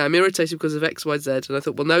 Okay, I'm irritated because of X, Y, Z. And I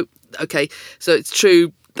thought, well, no, okay, so it's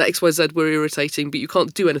true that X, Y, Z were irritating, but you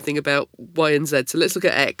can't do anything about Y and Z. So let's look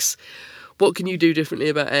at X. What can you do differently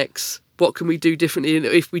about X? What can we do differently? And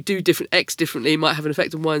if we do X differently, it might have an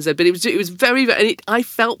effect on Y and Z. But it was very, very, and I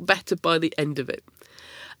felt better by the end of it.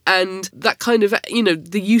 And that kind of,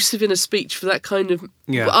 the use of inner speech for that kind of...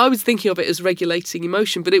 Yeah. I was thinking of it as regulating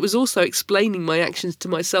emotion, but it was also explaining my actions to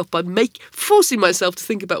myself by forcing myself to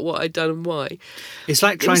think about what I'd done and why. It's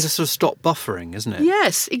like trying to sort of stop buffering, isn't it?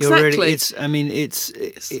 Yes, exactly. It's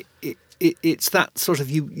that sort of...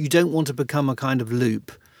 You don't want to become a kind of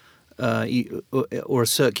loop or a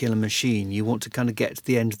circular machine. You want to kind of get to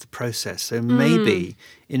the end of the process. So maybe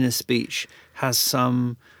inner speech has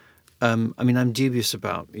some... I'm dubious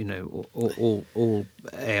about all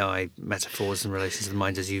AI metaphors in relation to the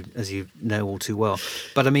mind, as you know all too well.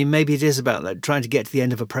 But maybe it is about that, trying to get to the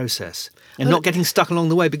end of a process and not getting stuck along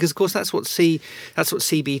the way, because of course that's what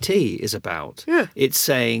CBT is about. Yeah. It's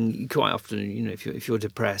saying quite often, if you're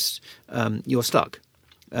depressed, you're stuck.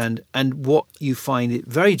 And what you find it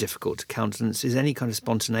very difficult to countenance is any kind of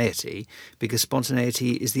spontaneity, because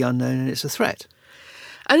spontaneity is the unknown and it's a threat.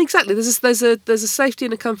 And exactly, there's a safety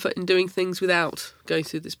and a comfort in doing things without going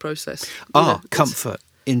through this process. Comfort,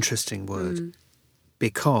 interesting word,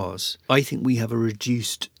 because I think we have a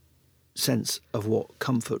reduced sense of what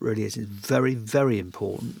comfort really is. It's very, very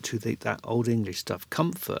important to that Old English stuff.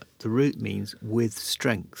 Comfort, the root means with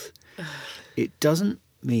strength. It doesn't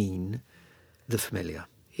mean the familiar.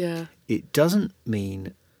 Yeah. It doesn't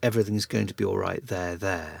mean everything's going to be all right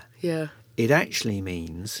there. Yeah. It actually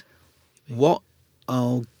means what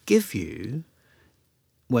I'll give you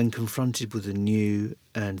when confronted with the new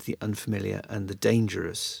and the unfamiliar and the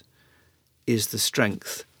dangerous is the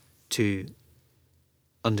strength to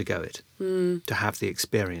undergo it, to have the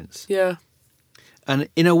experience. Yeah. And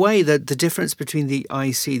in a way, the difference between the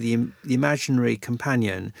IC, the imaginary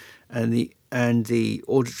companion, and the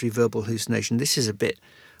auditory verbal hallucination, this is a bit,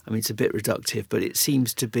 I mean, it's a bit reductive, but it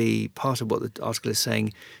seems to be part of what the article is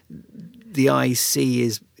saying. The IC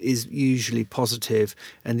is usually positive,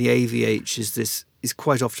 and the AVH is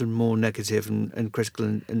quite often more negative and critical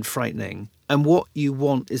and frightening. And what you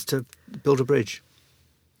want is to build a bridge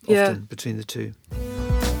often between the two.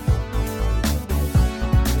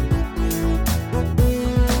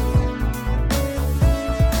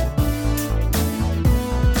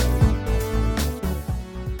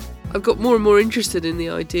 I've got more and more interested in the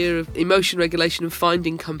idea of emotion regulation and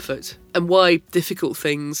finding comfort, and why difficult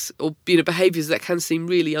things or behaviours that can seem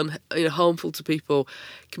really harmful to people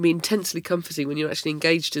can be intensely comforting when you're actually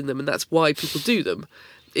engaged in them, and that's why people do them.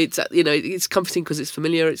 It's it's comforting because it's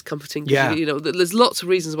familiar. It's comforting because there's lots of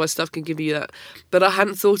reasons why stuff can give you that. But I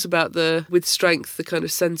hadn't thought about with strength, the kind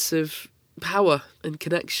of sense of power and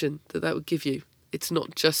connection that would give you. It's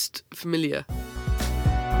not just familiar.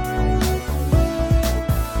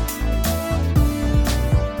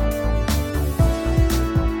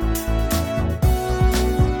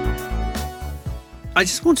 I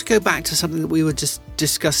just want to go back to something that we were just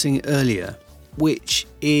discussing earlier, which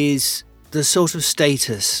is the sort of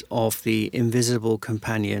status of the invisible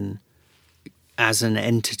companion as an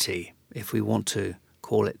entity, if we want to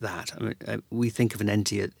call it that. I mean, we think of an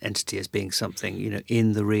entity as being something,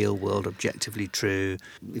 in the real world, objectively true.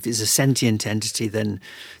 If it's a sentient entity, then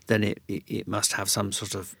it must have some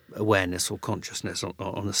sort of awareness or consciousness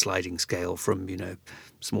on a sliding scale from,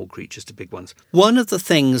 small creatures to big ones. One of the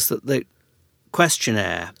things that the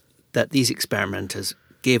questionnaire that these experimenters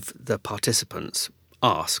give the participants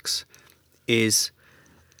asks is,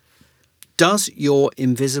 does your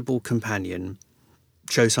invisible companion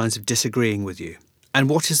show signs of disagreeing with you? And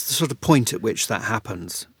what is the sort of point at which that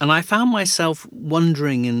happens? And I found myself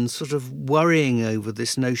wondering and sort of worrying over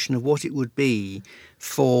this notion of what it would be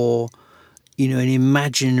for, an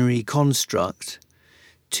imaginary construct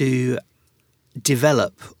to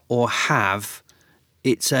develop or have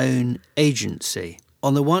its own agency.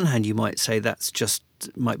 On the one hand, you might say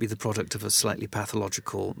might be the product of a slightly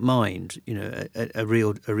pathological mind, a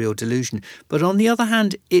real delusion. But on the other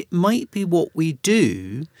hand, it might be what we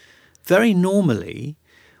do very normally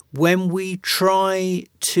when we try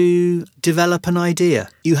to develop an idea.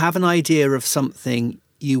 You have an idea of something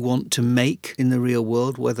you want to make in the real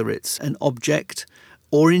world, whether it's an object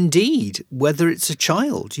or indeed whether it's a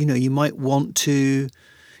child. You might want to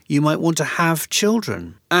have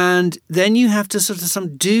children. And then you have to sort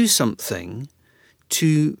of do something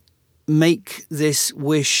to make this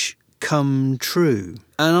wish come true.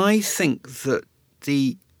 And I think that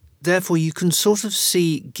therefore you can sort of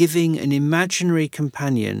see giving an imaginary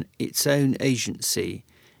companion its own agency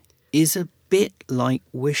is a bit like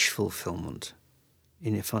wish fulfillment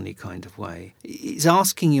in a funny kind of way. It's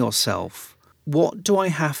asking yourself, what do I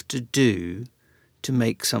have to do to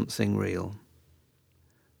make something real?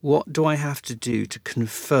 What do I have to do to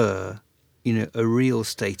confer, a real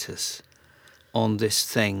status on this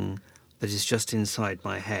thing that is just inside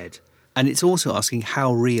my head? And it's also asking,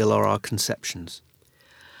 how real are our conceptions?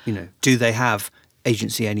 Do they have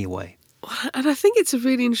agency anyway? And I think it's a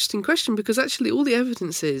really interesting question, because actually all the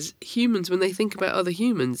evidence is humans, when they think about other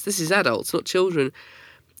humans, this is adults, not children,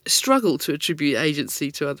 struggle to attribute agency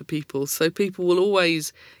to other people. So people will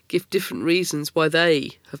always give different reasons why they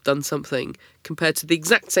have done something compared to the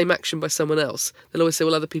exact same action by someone else. They'll always say,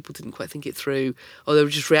 well, other people didn't quite think it through, or they were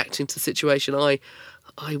just reacting to the situation. I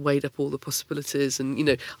weighed up all the possibilities,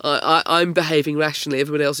 and I'm behaving rationally.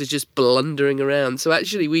 Everybody else is just blundering around. So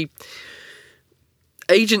actually,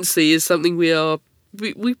 agency is something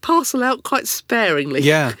we parcel out quite sparingly.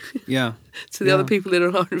 Yeah. To the other people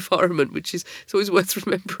in our environment, which is it's always worth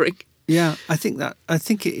remembering. Yeah, I think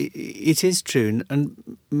it is true,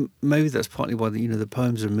 and maybe that's partly why the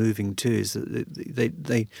poems are moving too. Is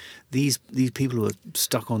that these people who are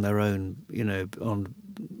stuck on their own, on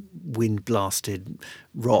wind blasted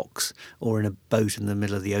rocks or in a boat in the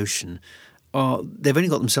middle of the ocean, they've only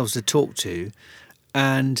got themselves to talk to,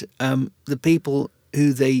 and the people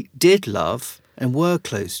who they did love and were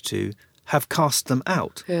close to have cast them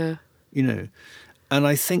out. Yeah. And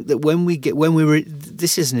I think that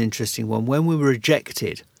this is an interesting one, when we're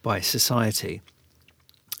rejected by society,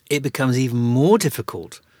 it becomes even more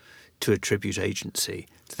difficult to attribute agency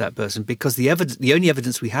to that person, because the only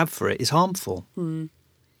evidence we have for it is harmful. Mm.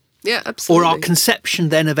 Yeah, absolutely. Or our conception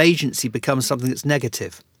then of agency becomes something that's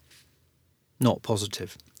negative, not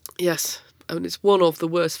positive. Yes, I mean, it's one of the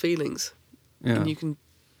worst feelings. Yeah. And you can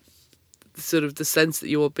sort of the sense that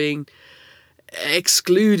you're being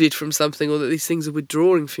excluded from something, or that these things are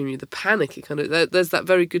withdrawing from you, the panic. It kind of, there's that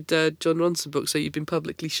very good John Ronson book, So You've Been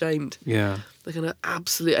Publicly Shamed. Yeah. The kind of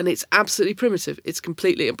absolute, and it's absolutely primitive. It's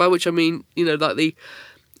completely, by which I mean, like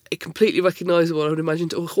completely recognisable, I would imagine,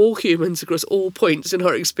 to all humans across all points in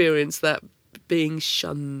our experience, that being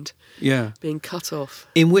shunned, being cut off.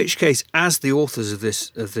 In which case, as the authors of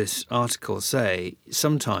this article say,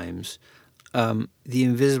 sometimes the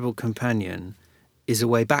invisible companion is a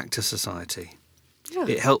way back to society. Yeah.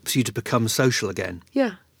 It helps you to become social again.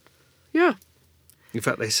 Yeah. Yeah. In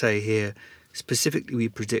fact, they say here, specifically we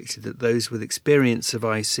predicted that those with experience of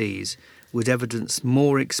ICs would evidence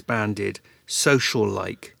more expanded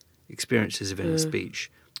social-like experiences of inner speech,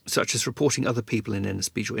 such as reporting other people in inner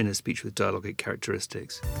speech or inner speech with dialogic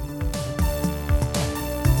characteristics.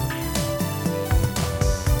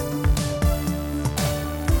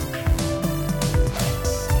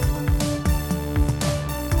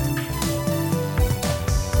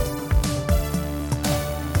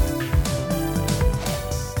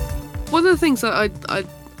 One of the things that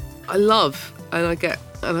I love, and I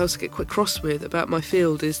also get quite cross with about my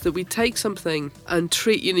field, is that we take something and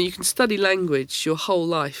treat, you can study language your whole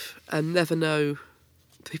life and never know.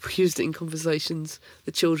 People used it in conversations,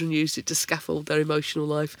 the children used it to scaffold their emotional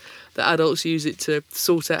life, the adults use it to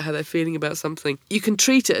sort out how they're feeling about something. You can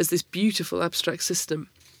treat it as this beautiful abstract system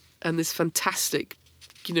and this fantastic,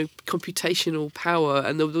 computational power,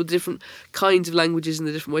 and the different kinds of languages and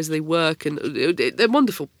the different ways they work, and they're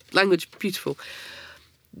wonderful. Language, beautiful.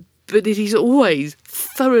 But it is always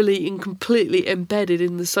thoroughly and completely embedded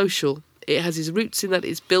in the social. It has its roots in that,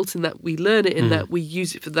 it's built in that, we learn it in that, we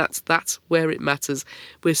use it for that. That's where it matters.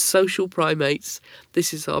 We're social primates.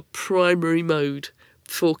 This is our primary mode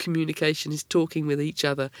for communication, is talking with each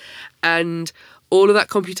other. And all of that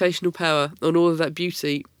computational power and all of that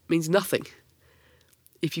beauty means nothing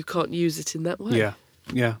if you can't use it in that way. Yeah.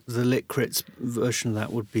 Yeah, the Lit-Crits version of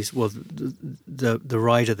that would be, well, the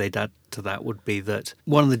rider they'd add to that would be that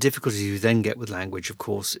one of the difficulties you then get with language, of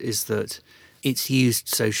course, is that it's used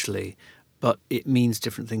socially, but it means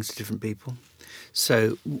different things to different people.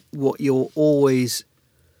 So what you're always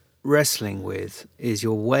wrestling with is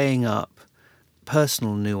you're weighing up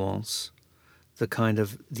personal nuance,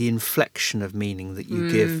 the inflection of meaning that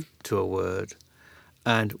you give to a word,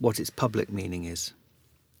 and what its public meaning is.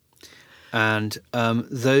 And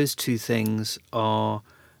those two things are,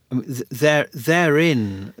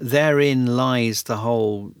 therein lies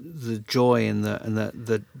the joy and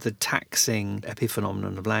the taxing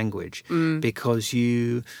epiphenomenon of language, because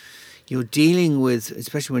you're dealing with,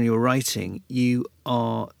 especially when you're writing,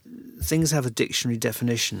 things have a dictionary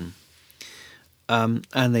definition, and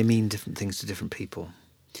they mean different things to different people,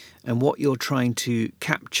 and what you're trying to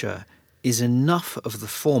capture is enough of the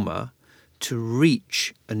former to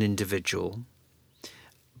reach an individual,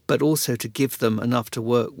 but also to give them enough to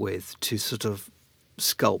work with to sort of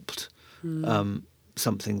sculpt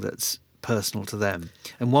something that's personal to them.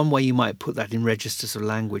 And one way you might put that in registers of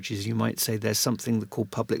language is you might say there's something called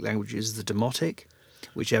public languages, the demotic,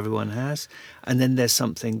 which everyone has, and then there's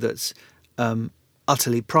something that's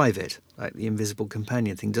utterly private, like the invisible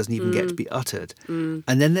companion thing, doesn't even get to be uttered. And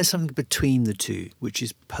then there's something between the two, which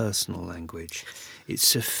is personal language. It's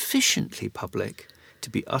sufficiently public to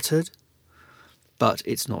be uttered, but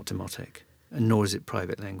it's not demotic, and nor is it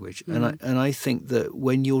private language. And I think that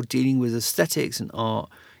when you're dealing with aesthetics and art,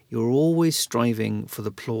 you're always striving for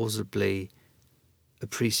the plausibly,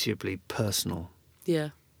 appreciably personal. Yeah.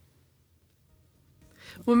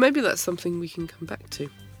 Well, maybe that's something we can come back to.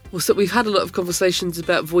 Well, so we've had a lot of conversations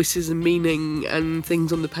about voices and meaning and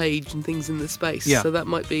things on the page and things in the space. Yeah. So that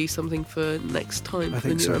might be something for next time for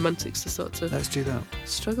the Neuromantics to start to Let's do that.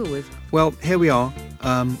 struggle with. Well, here we are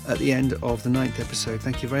at the end of the 9th episode.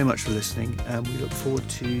 Thank you very much for listening, and we look forward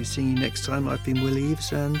to seeing you next time. I've been Will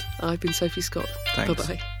Eves, and I've been Sophie Scott. Thanks.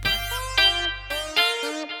 Bye-bye.